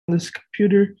this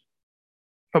computer.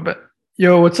 Oh, but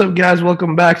yo, what's up, guys?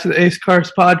 Welcome back to the Ace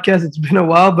Cars podcast. It's been a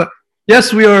while, but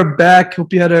yes, we are back.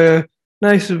 Hope you had a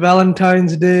nice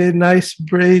Valentine's Day, nice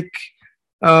break.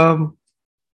 Um,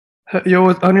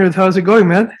 yo, Anirudh, how's it going,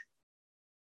 man?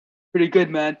 Pretty good,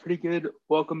 man. Pretty good.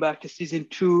 Welcome back to season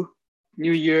two.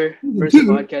 New year, first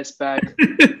podcast back.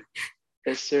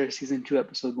 Yes, sir. Season two,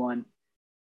 episode one.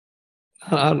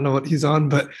 I don't know what he's on,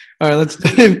 but all right,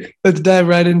 let's dive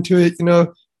right into it.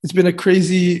 It's been a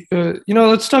crazy.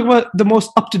 Let's talk about the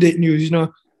most up to date news.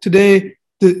 Today,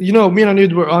 me and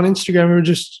Anirudh were on Instagram. We were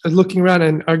just looking around,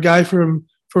 and our guy from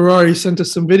Ferrari sent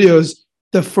us some videos.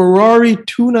 The Ferrari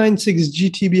 296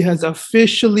 GTB has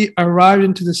officially arrived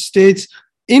into the States,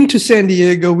 into San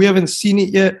Diego. We haven't seen it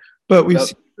yet, but we've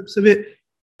seen clips of it.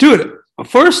 Dude,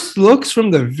 first looks from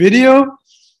the video,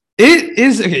 it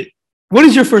is okay. What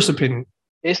is your first opinion?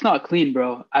 It's not clean,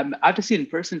 bro. I have to see it in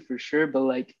person for sure, but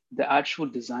like the actual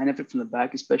design of it from the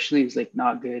back, especially, is like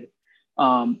not good.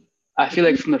 I feel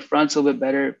like from the front's a little bit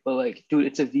better, but like, dude,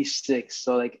 it's a V6,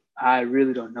 so like I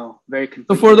really don't know. Very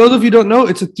confusing. So for those of you who don't know,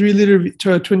 it's a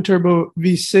 3-liter twin turbo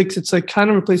V6. It's like kind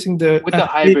of replacing the with the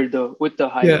hybrid though. With the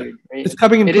hybrid, right? It's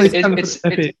coming in place. It's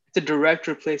a direct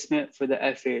replacement for the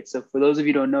F8. So for those of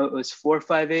you who don't know, it was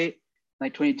 458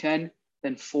 like 2010,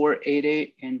 then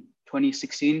 488 in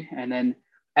 2016, and then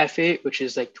F8, which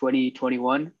is like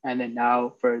 2021, and then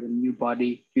now for the new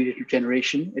body new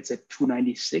generation, it's a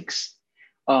 296.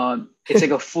 It's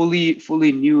like a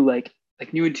fully new like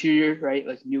new interior, right?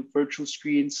 Like new virtual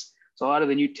screens. So a lot of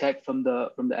the new tech from the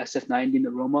SF90 and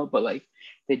the Roma, but like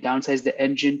they downsized the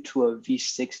engine to a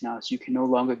V6 now, so you can no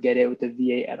longer get it with the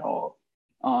V8 at all.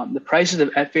 The prices of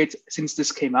F8s since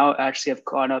this came out actually have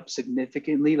gone up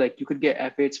significantly. Like you could get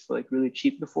F8s for like really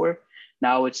cheap before.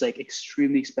 Now it's like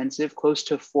extremely expensive, close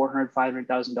to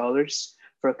 $400,000-$500,000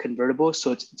 for a convertible.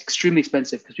 So it's extremely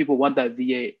expensive because people want that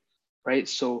V8, right?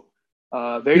 So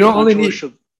very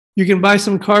controversial. You can buy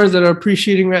some cars that are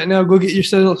appreciating right now. Go get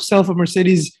yourself a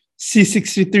Mercedes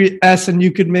C63S, and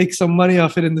you could make some money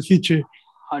off it in the future.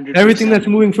 100%. Everything that's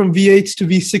moving from V8s to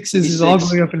V6s is all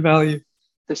going up in value.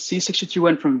 The C63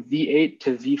 went from V8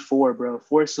 to V4, bro,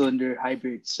 4-cylinder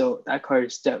hybrid. So that car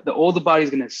is the older body is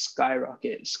gonna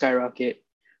skyrocket.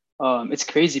 It's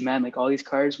crazy, man. Like all these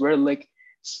cars, we're like,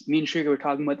 me and Trigger were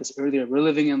talking about this earlier. We're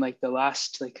living in like the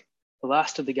last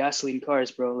of the gasoline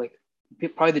cars, bro. Like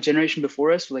probably the generation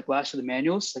before us, like last of the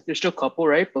manuals. Like there's still a couple,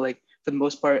 right? But like for the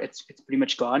most part, it's pretty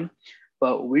much gone.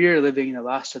 But we're living in the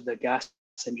last of the gas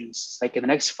engines. Like in the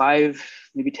next 5,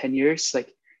 maybe 10 years,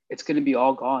 like it's going to be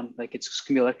all gone. Like it's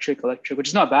going to be electric, which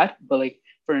is not bad, but like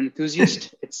for an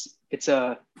enthusiast, it's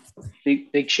a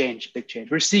big change.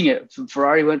 We're seeing it.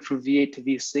 Ferrari went from V8 to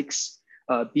V6.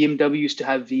 BMW used to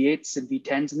have V8s and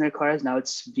V10s in their cars. Now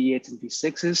it's V8s and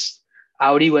V6s.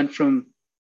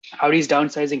 Audi's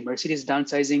downsizing. Mercedes is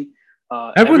downsizing.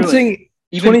 Everyone's saying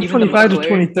 2025 to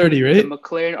 2030, right? The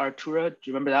McLaren Artura, do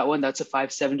you remember that one? That's a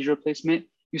 570 replacement.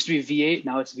 Used to be V8,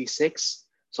 now it's V6.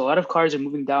 So a lot of cars are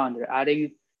moving down. They're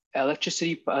adding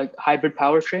electricity hybrid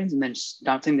powertrains and then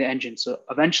downsizing the engine. So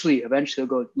eventually it'll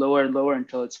go lower and lower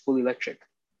until it's fully electric.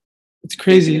 It's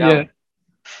crazy, yeah.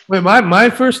 Wait, my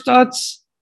first thoughts,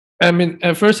 I mean,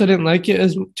 at first I didn't like it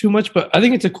as too much, but I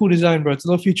think it's a cool design, bro. It's a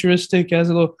little futuristic, it has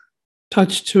a little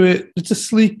touch to it. It's a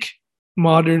sleek,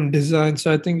 modern design.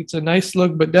 So I think it's a nice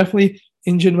look, but definitely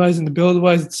engine-wise and the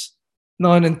build-wise, it's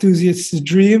non-enthusiast's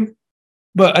dream.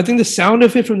 But I think the sound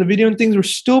of it from the video and things were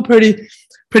still pretty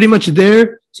much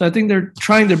there. So I think they're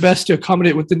trying their best to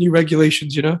accommodate with the new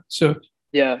regulations, So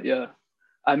yeah.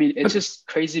 I mean, it's just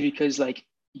crazy because like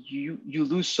you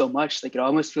lose so much. Like it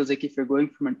almost feels like if you're going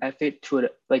from an F8 to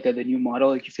the new model,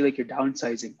 like you feel like you're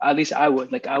downsizing. At least I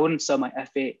would. Like I wouldn't sell my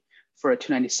F8 for a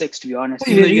 296, to be honest.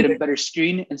 Even though you get a better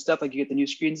screen and stuff, like you get the new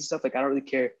screens and stuff, like I don't really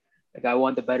care. Like I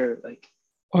want the better, like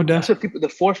that's what people, the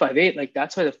 458, like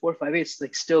that's why the 458 is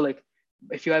like still like,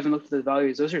 if you haven't looked at the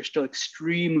values, those are still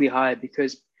extremely high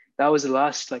because that was the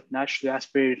last like naturally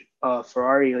aspirated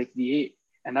Ferrari like V8,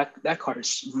 and that car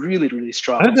is really, really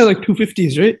strong. I think they're like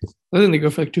 250s, right? I think they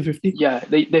go for like 250. Yeah,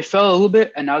 they fell a little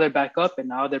bit, and now they're back up, and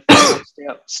now they're probably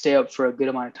stay up for a good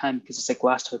amount of time because it's like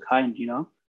last of a kind,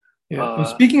 Yeah.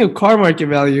 Speaking of car market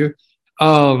value,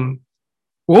 what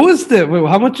was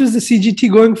how much was the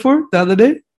CGT going for the other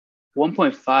day?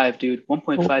 1.5, dude.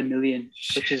 1.5 million,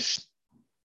 which is.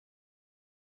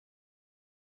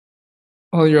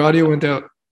 Oh, your audio went out.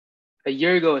 A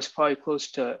year ago, it's probably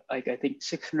close to like I think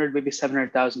 $600, maybe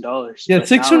 $700,000. Yeah,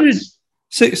 600.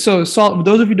 So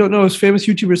those of you who don't know, his famous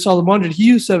YouTuber Salamandra, he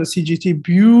used to have a CGT,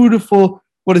 beautiful.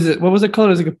 What is it? What was it called?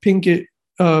 It was like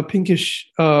a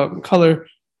pinkish color.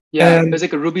 Yeah, it was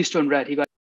like a ruby stone red. He got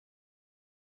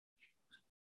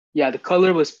Yeah, the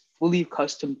color was fully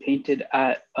custom painted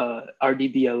at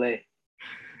RDBLA.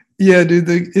 Yeah, dude.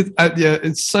 Yeah,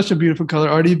 it's such a beautiful color.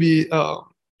 RDB,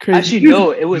 crazy. Actually,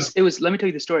 no, it was. Let me tell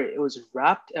you the story. It was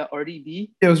wrapped at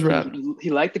RDB. It was wrapped. He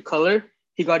liked the color.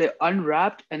 He got it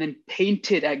unwrapped and then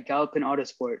painted at Galpin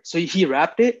Autosport. So he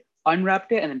wrapped it,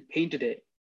 unwrapped it, and then painted it.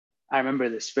 I remember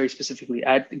this very specifically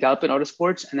at Galpin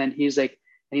Autosports. And then he's like,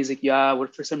 yeah,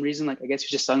 what for some reason, like I guess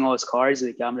he's just selling all his cars. He's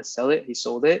like, yeah, I'm gonna sell it. He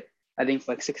sold it. I think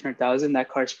for like 600,000. That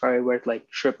car's probably worth like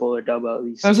triple or double at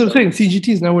least. That's what I'm saying. CGT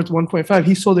is now worth 1.5.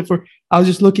 He sold it for. I was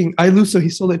just looking. Iluso, he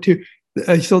sold it too.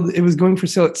 He sold it was going for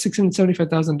sale at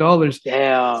 $675,000.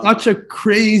 Yeah, Such a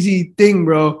crazy thing,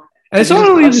 bro. And it's it not was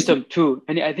only custom too.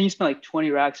 And I think he spent like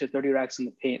 20 racks or 30 racks on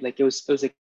the paint. Like it was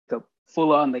like a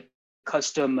full on like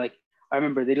custom. Like I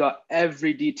remember they got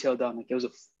every detail done. Like it was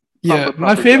a yeah. proper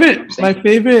My job, favorite, you know my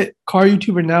favorite car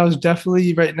YouTuber now is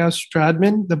definitely right now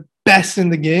Stradman, the best in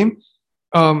the game.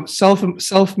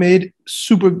 Self-made,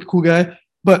 super cool guy.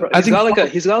 But Bro, I think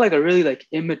he's got like a really like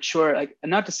immature, like, and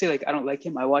not to say like I don't like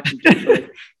him, I watch him too, but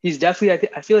like he's definitely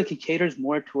I feel like he caters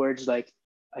more towards like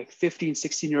 15,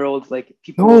 16-year old like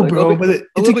people no, like, bro, but it's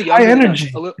like high energy.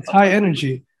 It's high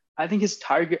energy. I think his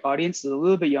target audience is a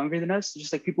little bit younger than us,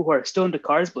 just like people who are still into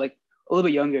cars, but like a little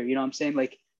bit younger. You know what I'm saying?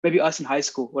 Like maybe us in high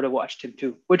school would have watched him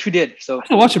too, which we did. So I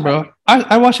still watch him, bro.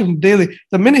 I watch him daily.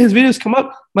 The minute his videos come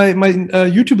up, my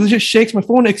YouTube legit shakes. My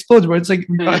phone explodes, bro. It's like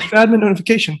a Stradman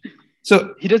notification.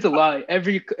 So he does a lot.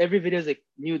 Every video is like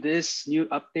new this, new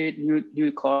update,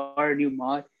 new car, new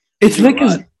mod. it's like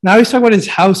now he's talking about his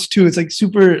house too. It's like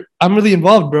super. I'm really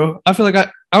involved, bro. I feel like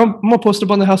I'm gonna post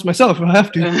up on the house myself if I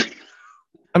have to.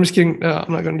 I'm just kidding.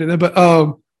 I'm not gonna do that. But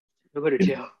You'll go to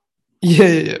jail. yeah.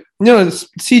 You know,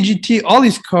 CGT, all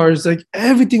these cars, like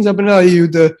everything's up in value.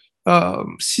 The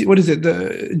what is it?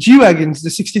 The G wagons, the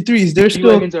 63s. They're G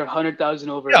still wagons are 100,000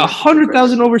 over. yeah,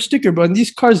 100,000 over sticker, bro. And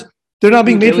these cars, they're not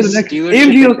being made for the next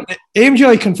AMG.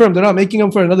 I confirmed they're not making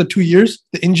them for another 2 years.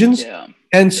 The engines,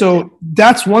 and so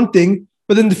that's one thing.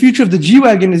 But then the future of the G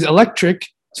wagon is electric.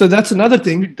 So that's another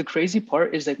thing. The crazy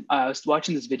part is like I was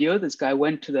watching this video. This guy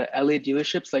went to the LA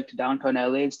dealerships, like to downtown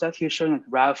LA and stuff. He was showing like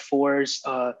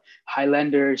RAV4s,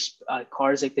 Highlanders,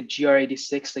 cars like the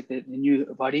GR86, like the new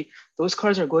body. Those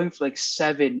cars are going for like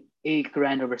 7-8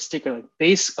 grand over sticker. Like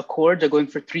base Accords are going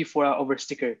for 3-4 over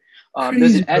sticker.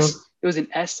 It was an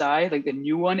SI, like the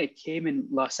new one. It came in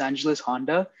Los Angeles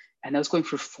Honda, and that was going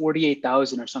for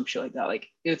 48,000 or some shit like that. Like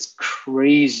it's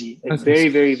crazy. Like that's very,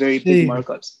 very, very big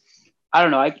markups. I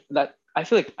don't know. I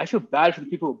feel bad for the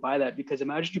people who buy that, because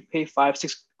imagine you pay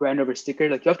 5-6 grand over sticker.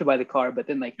 Like you have to buy the car, but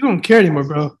then like you don't care anymore,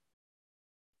 bro.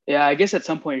 Yeah, I guess at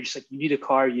some point you're just like you need a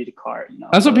car. You know,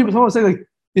 that's what people always say. Like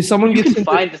if someone you can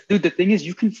find dude. The thing is,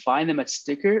 you can find them at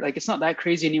sticker. Like it's not that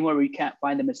crazy anymore where you can't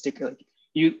find them at sticker. Like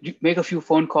you make a few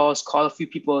phone calls, call a few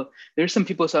people. There's some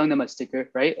people selling them at sticker,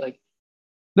 right? Like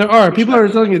there are people are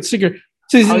selling it sticker.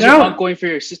 So how's your mom going for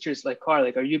your sister's like car?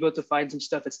 Like, are you able to find some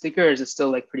stuff at sticker, or is it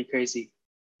still like pretty crazy?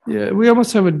 Yeah, we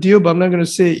almost have a deal, but I'm not gonna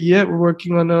say it yet. We're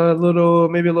working on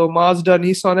maybe a little Mazda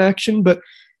Nissan action, but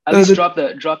at least drop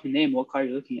the name. What car are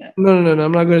you looking at? No.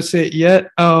 I'm not gonna say it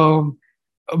yet.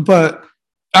 But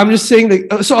I'm just saying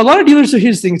that. So a lot of dealers. So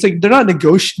here's the thing: it's like they're not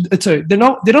negotiating. Sorry, they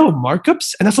don't have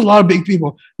markups, and that's a lot of big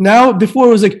people. Now, before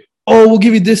it was like, oh, we'll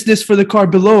give you this for the car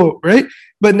below, right?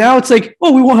 But now it's like,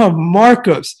 oh, we won't have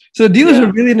markups. So the dealers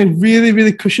are really in a really,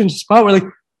 really cushioned spot where like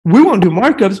we won't do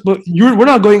markups, but we're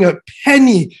not going a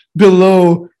penny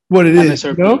below what it is.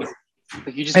 You know?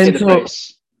 Like you just get the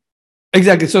price.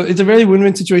 Exactly. So it's a very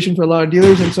win-win situation for a lot of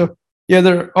dealers. And so yeah,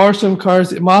 there are some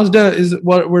cars. Mazda is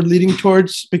what we're leading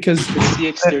towards because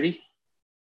CX-30.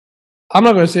 I'm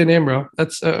not going to say a name, bro.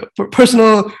 That's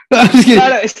personal.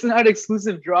 It's not an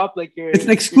exclusive drop. Like it's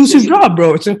an exclusive drop,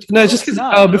 bro. It's just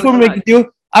because before we make the deal,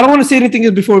 I don't want to say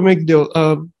anything before we make the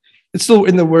deal. It's still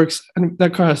in the works, and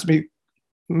that car has to be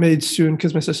made soon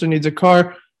because my sister needs a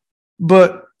car.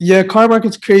 But yeah, car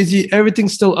market's crazy.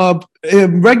 Everything's still up.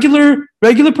 Regular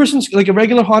person's like a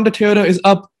regular Honda Toyota is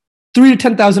up 3 to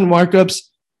 10,000 markups.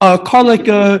 A car like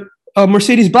a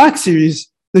Mercedes Black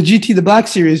Series, the GT, the Black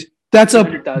Series. That's up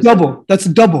double. That's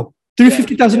double.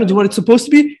 350,000 is what it's supposed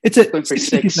to be. It's at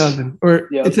 650,000 or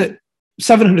it's at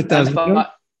 700,000.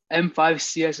 M5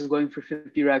 CS is going for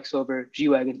 50 racks over. G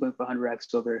Wagon is going for 100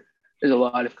 racks over. There's a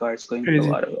lot of cars going for a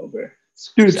lot of over.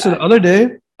 Dude, so the other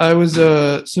day I was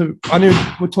so Anu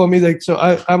told me like so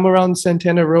I'm around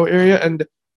Santana Row area and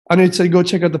Anu said go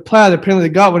check out the Plaid. Apparently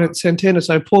they got one at Santana,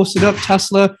 so I posted up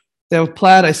Tesla. They have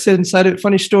Plaid. I sit inside it.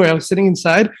 Funny story. I was sitting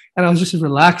inside and I was just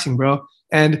relaxing, bro.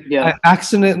 And I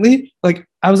accidentally, like,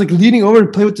 I was like leaning over to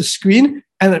play with the screen,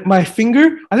 and my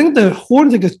finger, I think the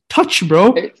horn's like a touch,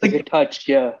 bro. It's like a touch,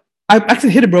 yeah. I actually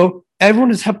hit it, bro.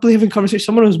 Everyone is happily having a conversation.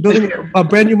 Someone was building a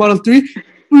brand new Model 3.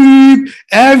 Beep.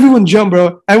 Everyone jumped,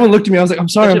 bro. Everyone looked at me. I was like, I'm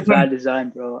sorry. Such a bad design,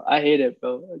 bro. I hate it,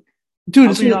 bro. Like, dude,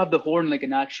 how come you don't have the horn like a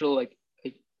natural, like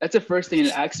that's the first thing in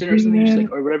an accident or something, you just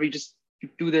like, or whatever, you just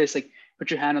do this, like put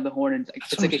your hand on the horn, and like,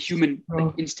 it's like a human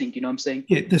like, instinct, you know what I'm saying?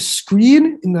 Yeah, the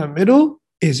screen in the middle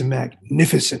is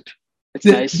magnificent. It's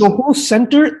nice. The whole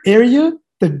center area,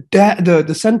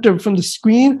 the center from the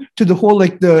screen to the whole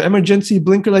like the emergency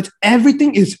blinker lights,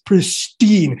 everything is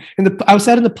pristine. And the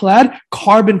outside of the Plaid,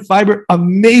 carbon fiber,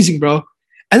 amazing, bro.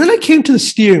 And then I came to the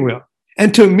steering wheel,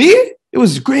 and to me, it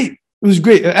was great. It was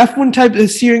great. F1 type of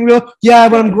steering wheel, yeah,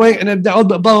 but I'm going and then blah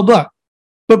blah blah.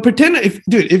 But pretend if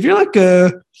you're like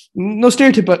no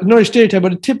stereotype,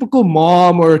 but a typical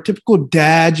mom or a typical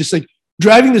dad, just like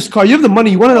driving this car, you have the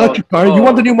money, you want an electric car, you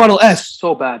want the new Model S.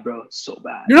 So bad, bro. So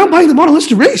bad. You're not buying the Model S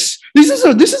to race. This is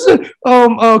a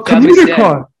commuter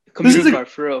car. Commuter car,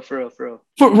 for real. For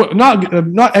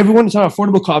not everyone, it's not an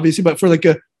affordable car, obviously, but for like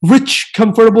a rich,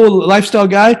 comfortable lifestyle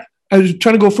guy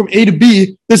trying to go from A to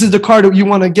B, this is the car that you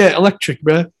want to get electric,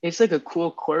 bro. It's like a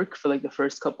cool quirk for like the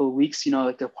first couple of weeks, you know,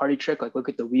 like a party trick. Like, look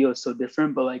at the wheel, it's so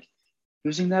different, but like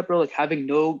using that, bro, like having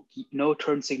no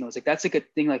turn signals, like that's like a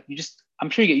thing. Like I'm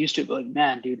sure you get used to it, but like,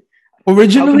 man, dude.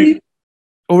 Originally,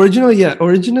 there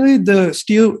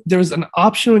was an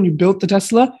option when you built the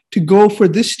Tesla to go for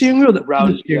this steering wheel,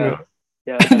 the steering wheel.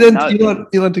 Yeah. And then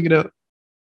Elon took it out.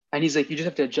 And he's like, you just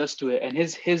have to adjust to it. And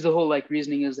his the whole like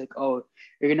reasoning is like, oh,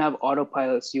 you're gonna have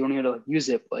autopilot, so you don't need to like, use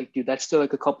it. But like, dude, that's still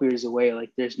like a couple years away.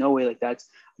 Like, there's no way. Like,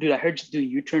 dude, I heard you do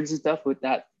U-turns and stuff with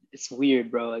that. It's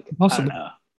weird, bro. Like, possible.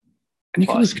 And you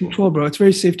can lose control, bro. It's a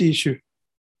very safety issue.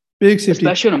 Big safety.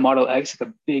 Especially on a Model X, like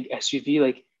a big SUV.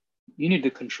 Like, you need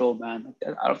the control, man.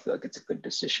 Like, I don't feel like it's a good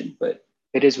decision, but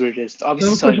it is what it is. It's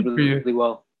obviously selling really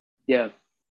well. Yeah.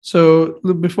 So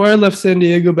before I left San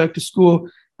Diego back to school,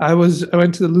 I went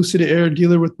to the Lucid Air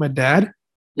dealer with my dad.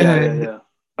 Yeah.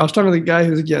 I was talking to the guy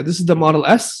who's like, yeah, this is the Model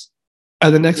S.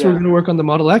 And the next we're going to work on the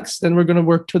Model X. Then we're going to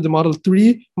work to the Model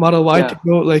 3, Model Y to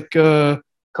go like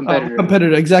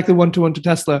competitor, exactly one-to-one to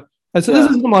Tesla. I said,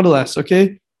 this is the Model S,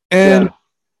 okay? And,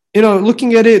 you know,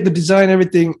 looking at it, the design,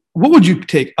 everything, what would you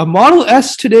take? A Model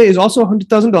S today is also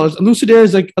 $100,000. A Lucid Air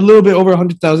is like a little bit over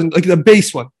 $100,000, like the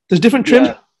base one. There's different trims.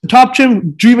 Yeah. The top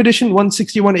trim, Dream Edition,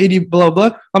 160, 180, blah,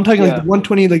 blah. I'm talking like the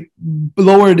 120, like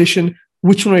lower edition.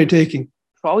 Which one are you taking?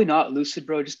 Probably not Lucid,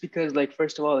 bro, just because, like,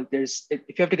 first of all, like, if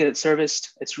you have to get it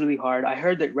serviced, it's really hard. I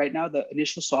heard that right now the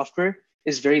initial software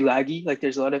is very laggy. Like,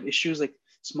 there's a lot of issues, like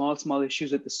small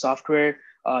issues with the software.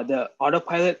 The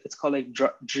autopilot, it's called like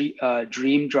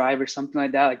Dream Drive or something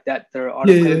like that. Like that, their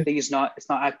autopilot thing it's not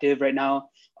active right now.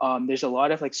 There's a lot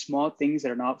of like small things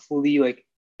that are not fully like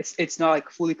it's not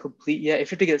like fully complete yet. If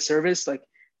you have to get a service, like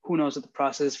who knows what the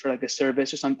process for like a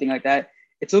service or something like that.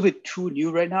 It's a little bit too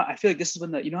new right now. I feel like this is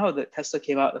when you know how the Tesla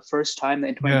came out the first time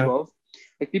in 2012?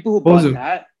 Like people who bought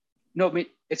that, no, I mean,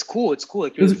 it's cool. It's cool.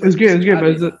 Like it's great, but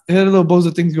it had a little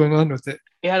Bozo things going on with it.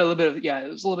 It had a little bit of, it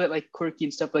was a little bit like quirky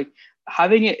and stuff. Like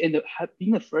having it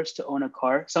being the first to own a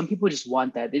car, some people just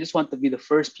want that. They just want to be the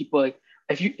first people. Like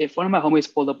if one of my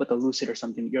homies pulled up with a Lucid or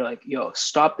something, you're like, yo,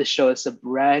 stop the show. It's a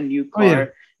brand new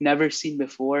car, never seen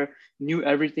before, knew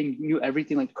everything,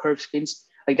 like curved screens.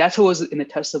 Like that's what was in the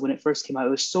Tesla when it first came out.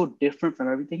 It was so different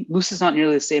from everything. Lucid's not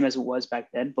nearly the same as it was back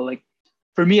then, but like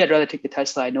for me, I'd rather take the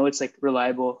Tesla. I know it's like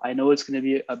reliable. I know it's going to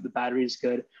be, the battery is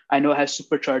good. I know it has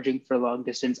supercharging for long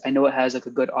distance. I know it has like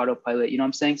a good autopilot. You know what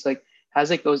I'm saying? So like has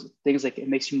like those things, like it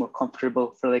makes you more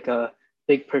comfortable for like a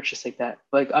big purchase like that.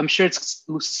 But like I'm sure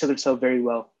Lucid's still going to sell very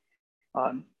well.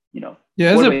 You know.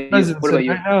 Yeah, what about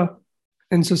you? Right now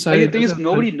in society. Like, the thing is,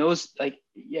 nobody knows. Like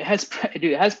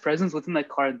it has presence within like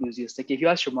car enthusiasts. Like if you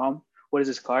ask your mom, what is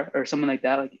this car or something like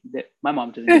that? Like my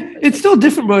mom doesn't. It's still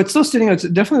different, bro. It's still standing out. It's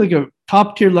definitely like a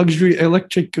top tier luxury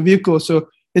electric vehicle. So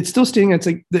it's still standing out. It's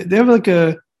like they have like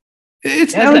a.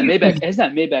 It has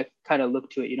that Maybach kind of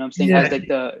look to it. You know what I'm saying? It has like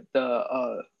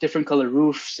the different color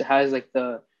roofs. It has like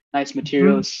the nice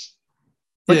materials.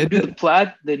 But dude, the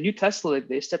Plaid, the new Tesla, like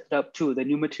they stepped it up too. The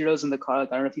new materials in the car,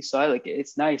 like I don't know if you saw it, like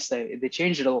it's nice. Like, they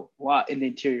changed it a lot in the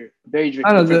interior. Very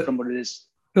different from what it is.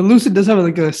 The Lucid does have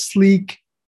like a sleek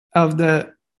of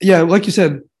the like you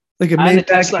said, like a and the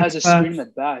Tesla has a screen in the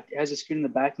back. It has a screen in the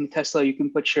back. In the Tesla, you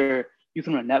can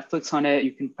run Netflix on it.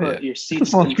 You can put your seats. It's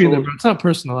a small screen there, bro. It's not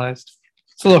personalized.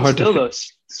 It's a little hard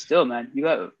Still, man, you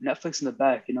got Netflix in the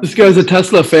back. You know, this guy's a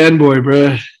Tesla fanboy,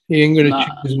 bro. He ain't gonna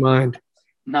change his mind.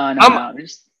 No.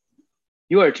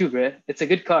 You are too, bro. It's a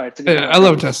good car. It's a good Yeah, car. I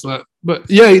love Tesla, but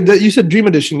yeah, you said Dream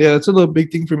Edition. Yeah, it's a little big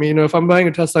thing for me. You know, if I'm buying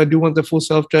a Tesla, I do want the full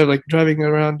self drive, like driving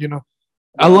around. You know,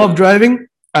 I Yeah. love driving.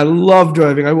 I love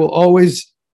driving. I will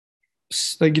always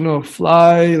like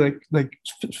fly,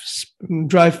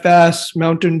 drive fast,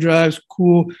 mountain drives,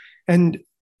 cool, and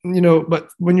But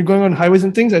when you're going on highways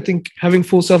and things, I think having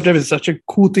full self drive is such a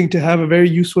cool thing to have, a very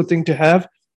useful thing to have,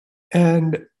 and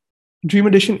Dream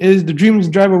Edition is the Dreams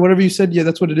Drive or whatever you said. Yeah,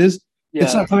 that's what it is.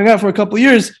 It's Yeah. not coming out for a couple of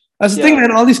years. That's the thing, Yeah.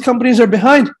 man. All these companies are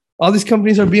behind. All these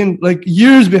companies are being like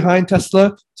years behind Tesla,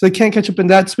 so they can't catch up in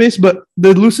that space. But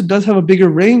the Lucid does have a bigger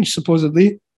range, supposedly,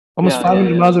 almost Yeah. Yeah.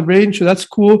 500 Yeah. miles of range. So that's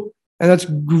cool, and that's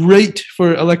great for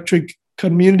electric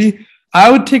community. I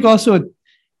would take also a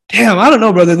damn. I don't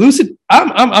know, brother. Lucid.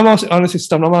 I'm also honestly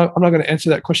stumped. I'm not going to answer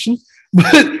that question,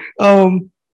 but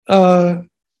uh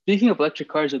Speaking of electric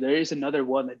cars, though, there is another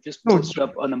one that just no, posted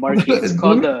up on the market. It's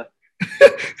called the.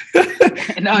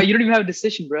 No, you don't even have a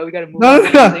decision, bro. We got to move no,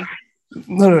 on. no, You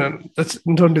know what I'm saying?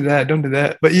 no. Don't do that. Don't do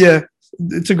that. But yeah,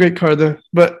 it's a great car though.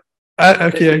 But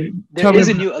okay, There tell me. is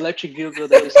a new electric vehicle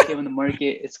that just came on the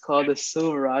market. It's called the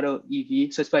Silverado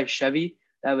EV. So it's by Chevy.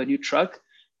 They have a new truck,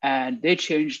 and they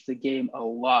changed the game a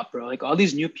lot, bro. Like all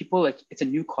these new people, like it's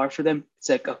a new car for them. It's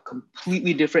like a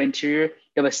completely different interior.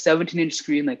 You have a 17-inch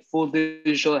screen, like full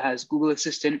digital. It has Google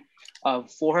Assistant,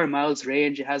 400 miles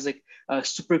range. It has like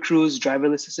Super Cruise,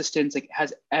 driverless assistance. Like it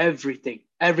has everything,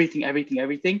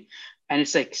 and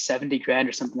it's like 70 grand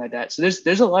or something like that. So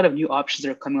there's a lot of new options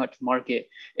that are coming out to market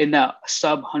in that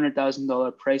sub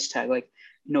 $100,000 price tag. Like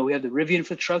we have the Rivian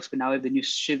for trucks, but now we have the new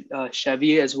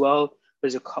Chevy as well.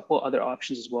 There's a couple other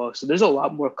options as well. So there's a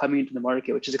lot more coming into the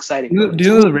market, which is exciting, bro. Do you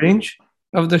know the range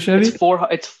of the Chevy?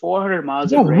 It's 400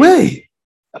 miles No of range. way.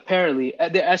 Apparently,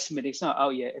 they're estimating. It's not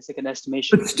out yet. It's like an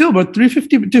estimation. But still, but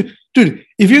 350, dude.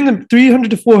 If you're in the 300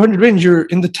 to 400 range, you're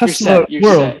in the Tesla You're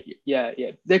world. set.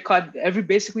 Yeah. They're caught.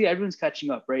 Basically everyone's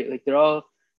catching up, right? Like they're all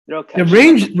Yeah, catching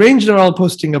up. range they're all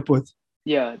posting up with.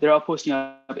 Yeah, they're all posting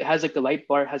up. It has like the light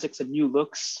bar, it has like some new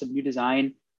looks, some new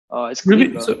design. It's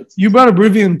clean, bro. So you brought up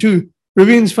Rivian too.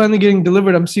 Rivian's finally getting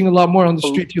delivered. I'm seeing a lot more on the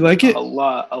street. Do you like it? A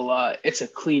lot. It's a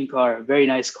clean car, very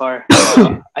nice car.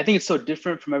 I think it's so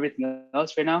different from everything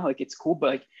else right now. Like it's cool, but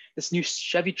like this new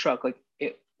Chevy truck, like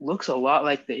it looks a lot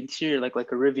like the interior, like a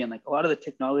Rivian. Like a lot of the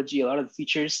technology, a lot of the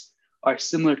features are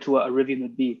similar to what a Rivian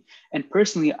would be. And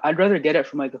personally, I'd rather get it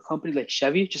from like a company like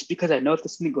Chevy, just because I know if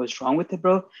something goes wrong with it,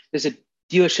 bro, there's a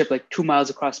dealership like 2 miles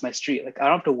across my street. Like I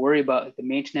don't have to worry about like the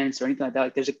maintenance or anything like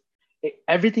that. Like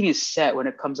everything is set when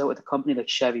it comes out with a company like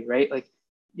Chevy, right? Like,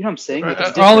 you know what I'm saying? Like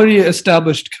it's already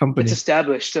established company. It's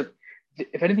established. So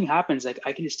if anything happens, like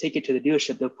I can just take it to the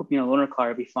dealership. They'll put me in a loaner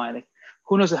car. It'll be fine. Like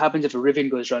who knows what happens if a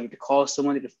Rivian goes wrong? You have to call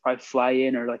someone. They have probably fly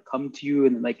in or like come to you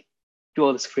and then like do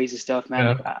all this crazy stuff, man.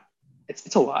 Yeah. Like,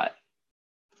 it's a lot.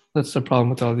 That's the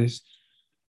problem with all these.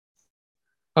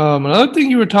 Another thing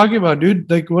you were talking about,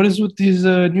 dude, like what is with these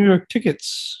New York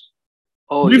tickets?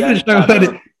 Oh, yeah. About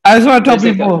it. I just want to tell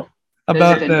people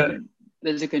about that.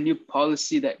 There's like a new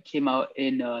policy that came out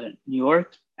in New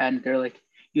York, and they're like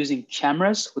using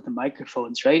cameras with the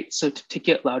microphones, right? So to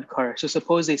ticket loud cars. So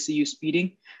suppose they see you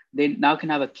speeding, they now can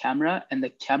have a camera, and the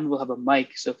camera will have a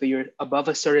mic. So if you're above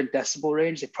a certain decibel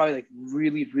range, they're probably like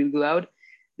really, really loud.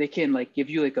 They can like give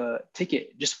you like a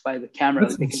ticket just by the camera.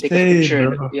 Like, they can take a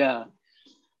picture. Bro. Yeah.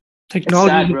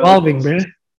 Technology evolving,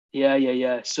 man.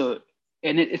 Yeah. So,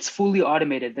 and it's fully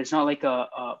automated. There's not like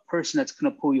a person that's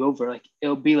gonna pull you over. Like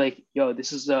it'll be like, yo,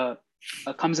 this is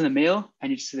comes in the mail,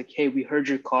 and you just say like, hey, we heard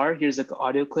your car. Here's like an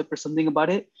audio clip or something about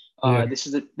it. This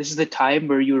is the time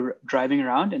where you're driving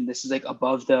around, and this is like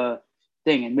above the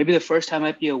thing. And maybe the first time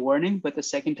might be a warning, but the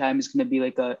second time is gonna be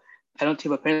like a penalty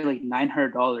of apparently like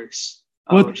 $900.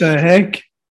 What the heck?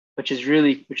 Which is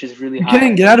really you high.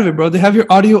 Can't get out of it, bro. They have your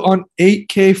audio on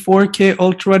 8K, 4K,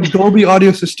 Ultra, Dolby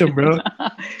audio system, bro.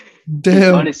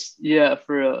 Damn. Honest, yeah,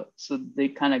 for real. So they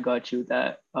kind of got you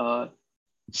that.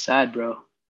 Sad, bro.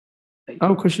 Like, I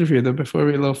have a question for you though before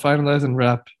we finalize and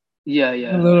wrap. Yeah.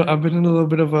 I've been in a little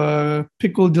bit of a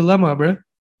pickle dilemma, bro.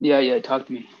 Yeah. Talk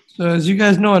to me. So as you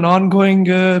guys know, an ongoing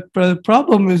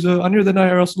problem is Anirudh and I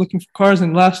are also looking for cars.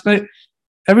 And last night,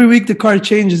 every week the car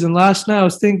changes. And last night I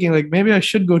was thinking like maybe I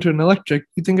should go to an electric.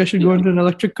 You think I should go into an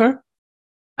electric car?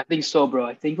 I think so, bro.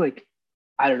 I think like,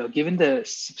 I don't know, given the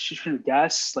substitution of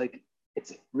gas, like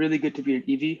it's really good to be an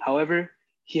EV. However,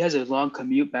 he has a long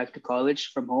commute back to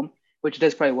college from home, which he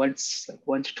does probably once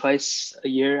or twice a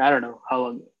year. I don't know how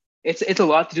long. It's a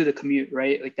lot to do the commute,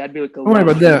 right? Like that'd be like a lot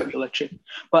about that. Electric.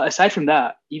 But aside from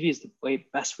that, EV is the way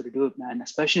best way to do it, man.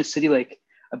 Especially in a city like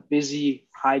a busy,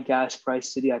 high gas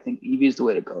price city. I think EV is the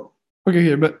way to go. Okay,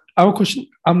 here, but I have a question.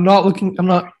 I'm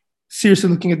not seriously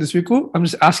looking at this vehicle. I'm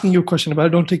just asking you a question about it.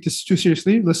 Don't take this too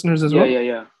seriously, listeners as Yeah, well. yeah,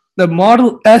 yeah. The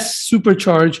Model S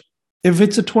Supercharge, if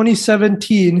it's a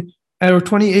 2017 or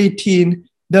 2018,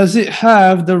 does it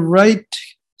have the right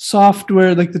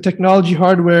software, like the technology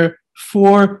hardware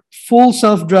for full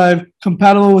self-drive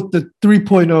compatible with the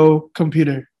 3.0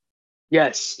 computer?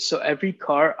 Yes. So every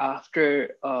car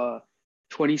after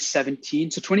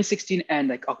 2017, so 2016 and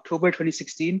like October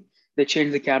 2016, they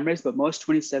changed the cameras, but most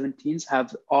 2017s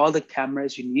have all the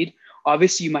cameras you need.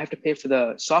 Obviously, you might have to pay for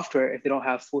the software if they don't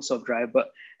have full self-drive, but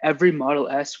every Model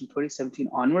S from 2017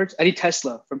 onwards, any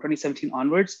Tesla from 2017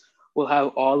 onwards will have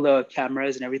all the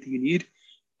cameras and everything you need.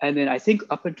 And then I think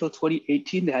up until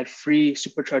 2018, they had free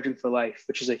supercharging for life,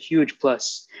 which is a huge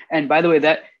plus. And by the way,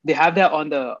 that they have that on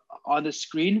the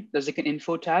screen. There's like an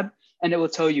info tab, and it will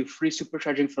tell you free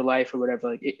supercharging for life or whatever.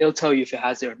 Like it'll tell you if it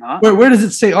has it or not. Where does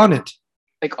it say on it?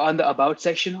 Like on the about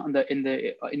section on the in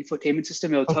the infotainment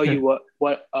system, it'll tell Okay. you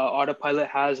what autopilot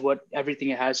has, what everything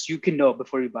it has. So you can know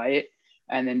before you buy it.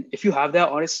 And then if you have that,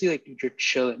 honestly, like you're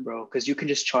chilling, bro, because you can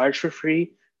just charge for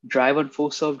free, drive on full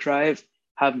self drive,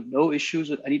 have no issues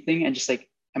with anything, and just like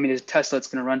I mean, it's a Tesla, it's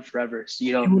gonna run forever. So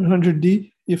you know,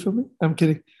 P100D, you feel me? I'm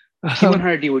kidding.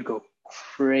 P100D would go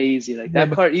crazy. Like Yeah,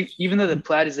 that car, even though the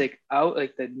Plaid is like out,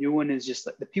 like the new one is just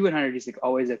like the P100 is like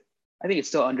always like I think it's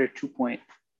still under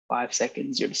 2.5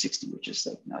 seconds 0 to 60, which is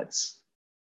like nuts.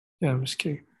 yeah, I'm just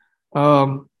kidding.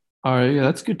 All right, yeah,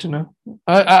 that's good to know.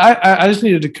 I just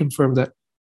needed to confirm that.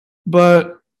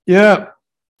 But yeah,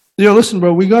 yo, listen,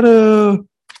 bro,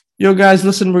 yo, guys,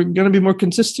 listen, we're gonna be more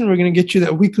consistent. We're gonna get you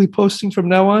that weekly posting from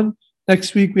now on.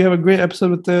 Next week we have a great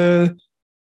episode with the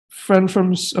friend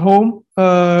from home.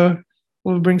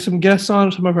 We'll bring some guests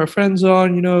on, some of our friends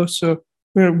on, so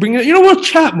we're gonna bring it, we'll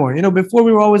chat more. Before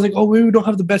we were always like, oh, maybe we don't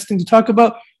have the best thing to talk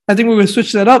about. I think we're gonna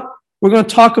switch that up. We're gonna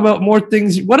talk about more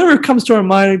things, whatever comes to our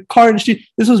mind. Car industry.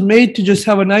 This was made to just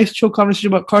have a nice, chill conversation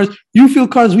about cars. You feel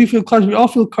cars, we feel cars, we all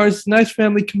feel cars. It's a nice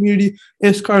family community.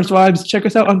 It's Cars Vibes. Check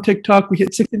us out on TikTok. We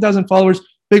hit 16,000 followers.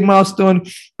 Big milestone.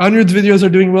 Anirudh's videos are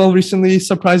doing well recently,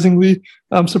 surprisingly.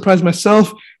 I'm surprised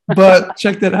myself, but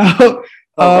check that out.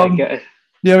 Oh my god.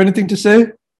 Do you have anything to say?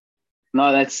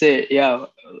 No, that's it. Yeah.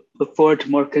 Look forward to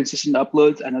more consistent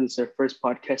uploads. I know this is our first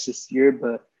podcast this year,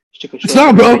 but took a It's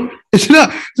short not, bro. break. It's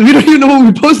not. So we don't even know what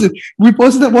we posted. We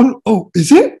posted that one. Oh,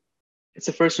 is it? It's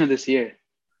the first one of this year.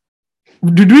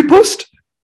 Did we post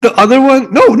the other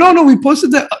one? No. We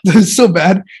posted that. That's so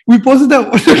bad. We posted that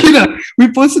one.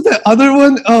 We posted that other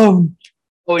one. Oh,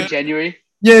 in January?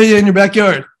 Yeah, in your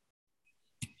backyard.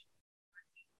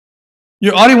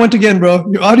 Your audio went again,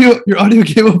 bro. Your audio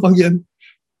came up again.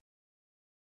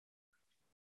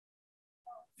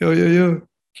 Yo.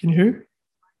 Can you hear?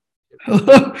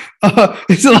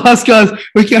 It's the last guys.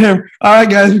 We can't hear him. All right,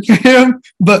 guys, we can't hear him.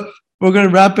 But we're gonna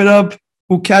wrap it up.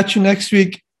 We'll catch you next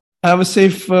week. Have a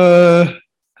safe time.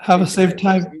 You know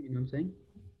what I'm saying?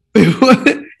 Wait,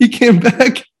 what? He came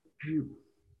back.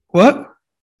 What?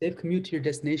 Safe commute to your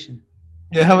destination.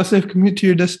 Yeah, have a safe commute to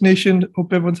your destination.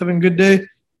 Hope everyone's having a good day.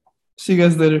 See you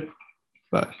guys later.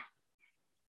 Bye.